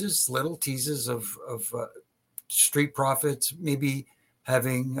little teases of Street Profits maybe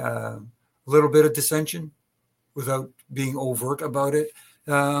having a little bit of dissension without being overt about it.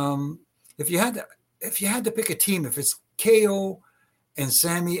 If you had to pick a team, if it's KO and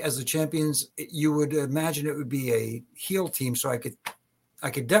Sammy as the champions, you would imagine it would be a heel team. So I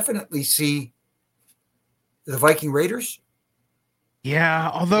could definitely see the Viking Raiders. Yeah,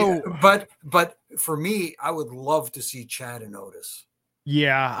 although, but for me, I would love to see Chad and Otis.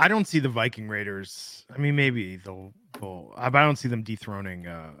 Yeah, I don't see the Viking Raiders. I mean, maybe they'll but I don't see them dethroning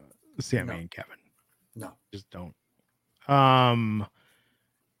Sammy and Kevin. No, just don't.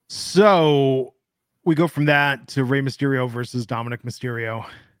 So we go from that to Rey Mysterio versus Dominic Mysterio.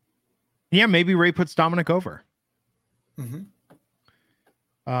 Yeah, maybe Rey puts Dominic over.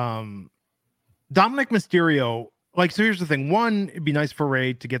 Dominic Mysterio, so here's the thing. One, it'd be nice for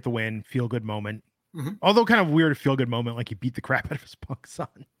Rey to get the win, feel good moment. Although kind of weird feel good moment, like he beat the crap out of his punk son.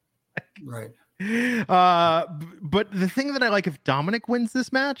 Right. But the thing that I like, if Dominic wins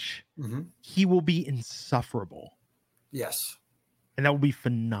this match, he will be insufferable. Yes. And that will be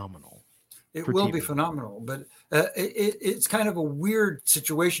phenomenal. It will be phenomenal, but it's kind of a weird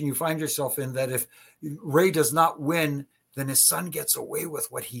situation you find yourself in, that if Rey does not win, then his son gets away with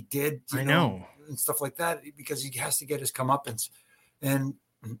what he did. I know. And stuff like that, because he has to get his comeuppance. And,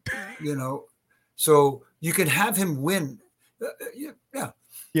 so you can have him win.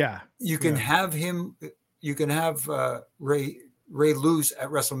 Yeah. You can have him, Rey lose at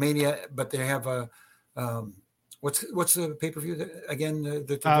WrestleMania, but they have a, what's the pay-per-view again?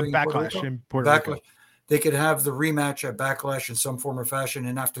 The Backlash in Puerto Rico. They could have the rematch at Backlash in some form or fashion.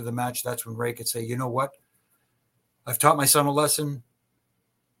 And after the match, that's when Rey could say, you know what? I've taught my son a lesson.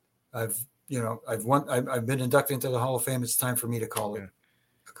 I've been inducted into the Hall of Fame. It's time for me to call it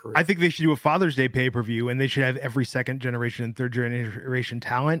a career. I think they should do a Father's Day pay-per-view, and they should have every second generation and third generation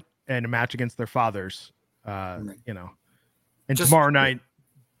talent and a match against their fathers. And tomorrow night,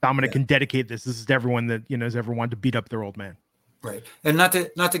 Dominic can dedicate this. This is to everyone that has ever wanted to beat up their old man. Right. And not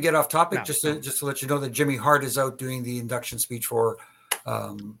to get off topic, just to let you know that Jimmy Hart is out doing the induction speech for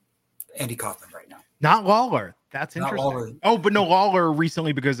Andy Kaufman right now. Not Lawler. That's interesting. Lawler. Oh, but no, Lawler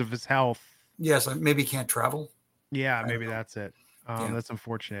recently because of his health. Yes, maybe he can't travel. Yeah, maybe that's it. That's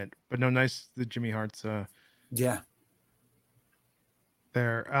unfortunate. But no, nice that Jimmy Hart's there.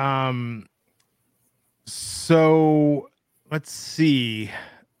 So let's see.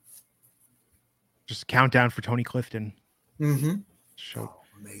 Just countdown for Tony Clifton. Show.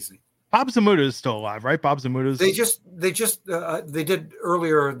 Amazing. Bob Zamuda is still alive, right? Bob Zamuda's. They did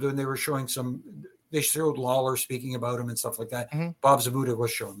earlier when they were showing they showed Lawler speaking about him and stuff like that. Bob Zamuda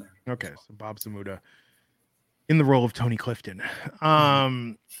was shown there. Okay. So Bob Zamuda in the role of Tony Clifton.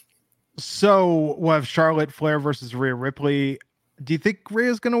 So we'll have Charlotte Flair versus Rhea Ripley. Do you think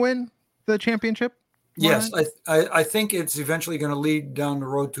Rhea is going to win the championship? Yes. I think it's eventually going to lead down the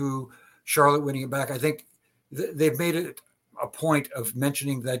road to Charlotte winning it back. I think they've made it a point of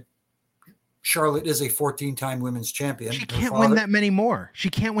mentioning that Charlotte is a 14-time women's champion. She can't win that many more.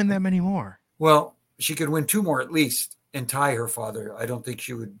 Well, she could win 2 more at least and tie her father. I don't think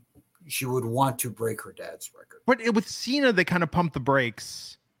she would want to break her dad's record. But with Cena, they kind of pump the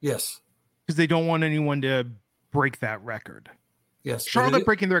brakes. Yes. Because they don't want anyone to break that record. Yes. Charlotte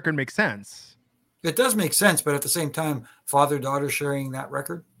breaking the record makes sense. It does make sense, but at the same time, father-daughter sharing that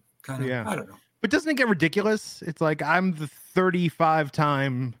record, kind of, I don't know. But doesn't it get ridiculous? It's like, I'm the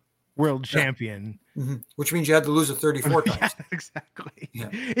 35-time world champion. Which means you had to lose it 34 times. Yeah, exactly. Yeah.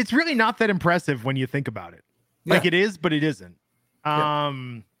 It's really not that impressive when you think about it. Like it is, but it isn't.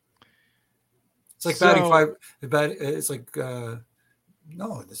 It's like batting five. It's like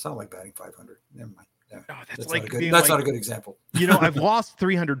no, it's not like batting 500. Never mind. Yeah. No, that's not a good example. I've lost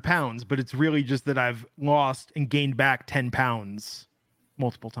 300 pounds, but it's really just that I've lost and gained back 10 pounds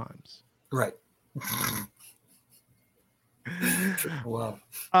multiple times. Right. Wow.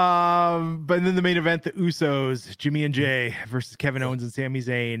 But then the main event, the Usos, Jimmy and Jay versus Kevin Owens and Sami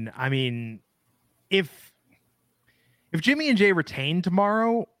Zayn. I mean, if Jimmy and Jay retain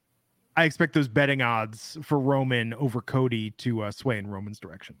tomorrow, I expect those betting odds for Roman over Cody to sway in Roman's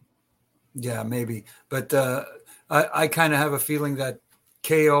direction. Yeah, maybe. But I kind of have a feeling that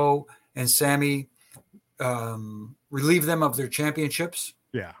KO and Sammy relieve them of their championships.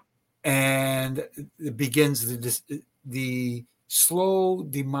 Yeah. And it begins the slow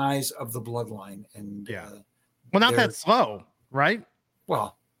demise of the bloodline. And well, not that slow, right?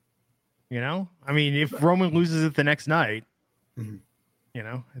 Well, I mean, if Roman loses it the next night, mm-hmm.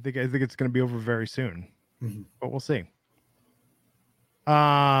 I think it's going to be over very soon, mm-hmm. but we'll see.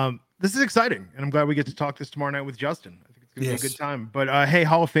 This is exciting, and I'm glad we get to talk this tomorrow night with Justin. I think it's going to be a good time. But hey,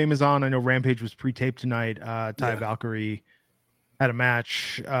 Hall of Fame is on. I know Rampage was pre-taped tonight. Ty Valkyrie had a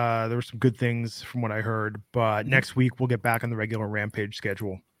match. There were some good things from what I heard, but next week we'll get back on the regular Rampage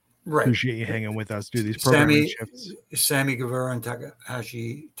schedule. Right. Appreciate you hanging with us. Do these programming shifts. Sammy Guevara and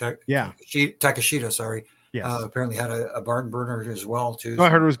Takashita. Sorry. Yes. Apparently had a barn burner as well too. Oh, I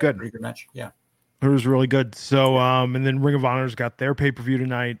heard it was good. Pretty good match. Yeah. It was really good. So, and then Ring of Honor's got their pay-per-view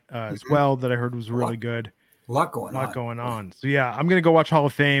tonight as well that I heard was really good. A lot going on. So yeah, I'm gonna go watch Hall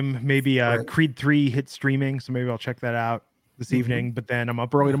of Fame. Maybe Creed 3 hit streaming, so maybe I'll check that out this evening. But then I'm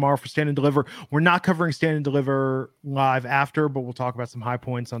up early tomorrow for Stand and Deliver. We're not covering Stand and Deliver live after, but we'll talk about some high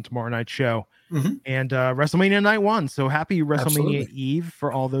points on tomorrow night's show. And WrestleMania Night 1. So happy WrestleMania Eve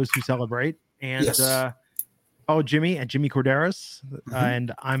for all those who celebrate. And follow Jimmy at Jimmy Corderas.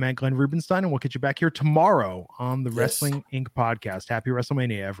 And I'm at Glenn Rubenstein, and we'll get you back here tomorrow on the Wrestling Inc. podcast. Happy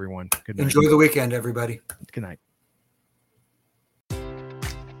WrestleMania, everyone. Good night. Enjoy the weekend, everybody. Good night.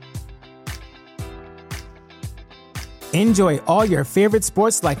 Enjoy all your favorite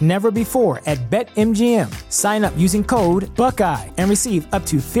sports like never before at BetMGM. Sign up using code Buckeye and receive up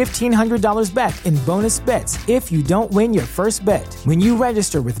to $1,500 back in bonus bets if you don't win your first bet. When you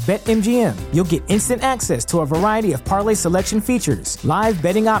register with BetMGM, you'll get instant access to a variety of parlay selection features, live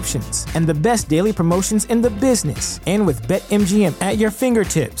betting options, and the best daily promotions in the business. And with BetMGM at your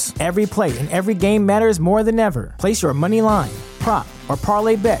fingertips, every play and every game matters more than ever. Place your money line, prop, or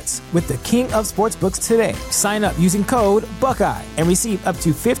parlay bets with the king of sportsbooks today. Sign up using code Buckeye and receive up to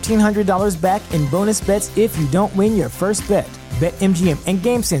 $1,500 back in bonus bets if you don't win your first bet. BetMGM and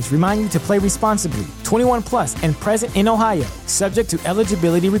GameSense remind you to play responsibly. 21 plus and present in Ohio, subject to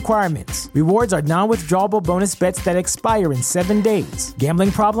eligibility requirements. Rewards are non-withdrawable bonus bets that expire in 7 days.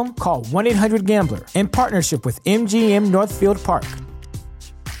 Gambling problem? Call 1-800-GAMBLER. In partnership with MGM Northfield Park.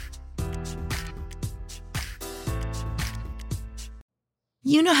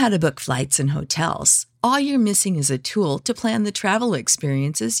 You know how to book flights and hotels. All you're missing is a tool to plan the travel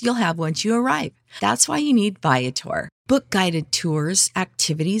experiences you'll have once you arrive. That's why you need Viator. Book guided tours,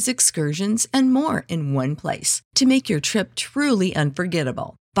 activities, excursions, and more in one place to make your trip truly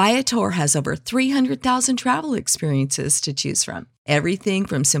unforgettable. Viator has over 300,000 travel experiences to choose from. Everything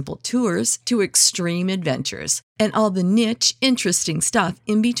from simple tours to extreme adventures and all the niche, interesting stuff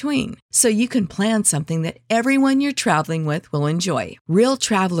in between. So you can plan something that everyone you're traveling with will enjoy. Real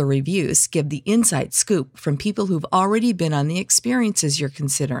traveler reviews give the inside scoop from people who've already been on the experiences you're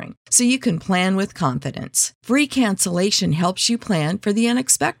considering. So you can plan with confidence. Free cancellation helps you plan for the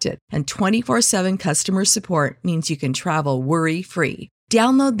unexpected. And 24/7 customer support means you can travel worry-free.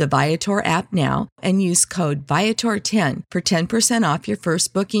 Download the Viator app now and use code Viator10 for 10% off your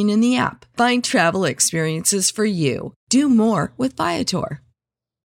first booking in the app. Find travel experiences for you. Do more with Viator.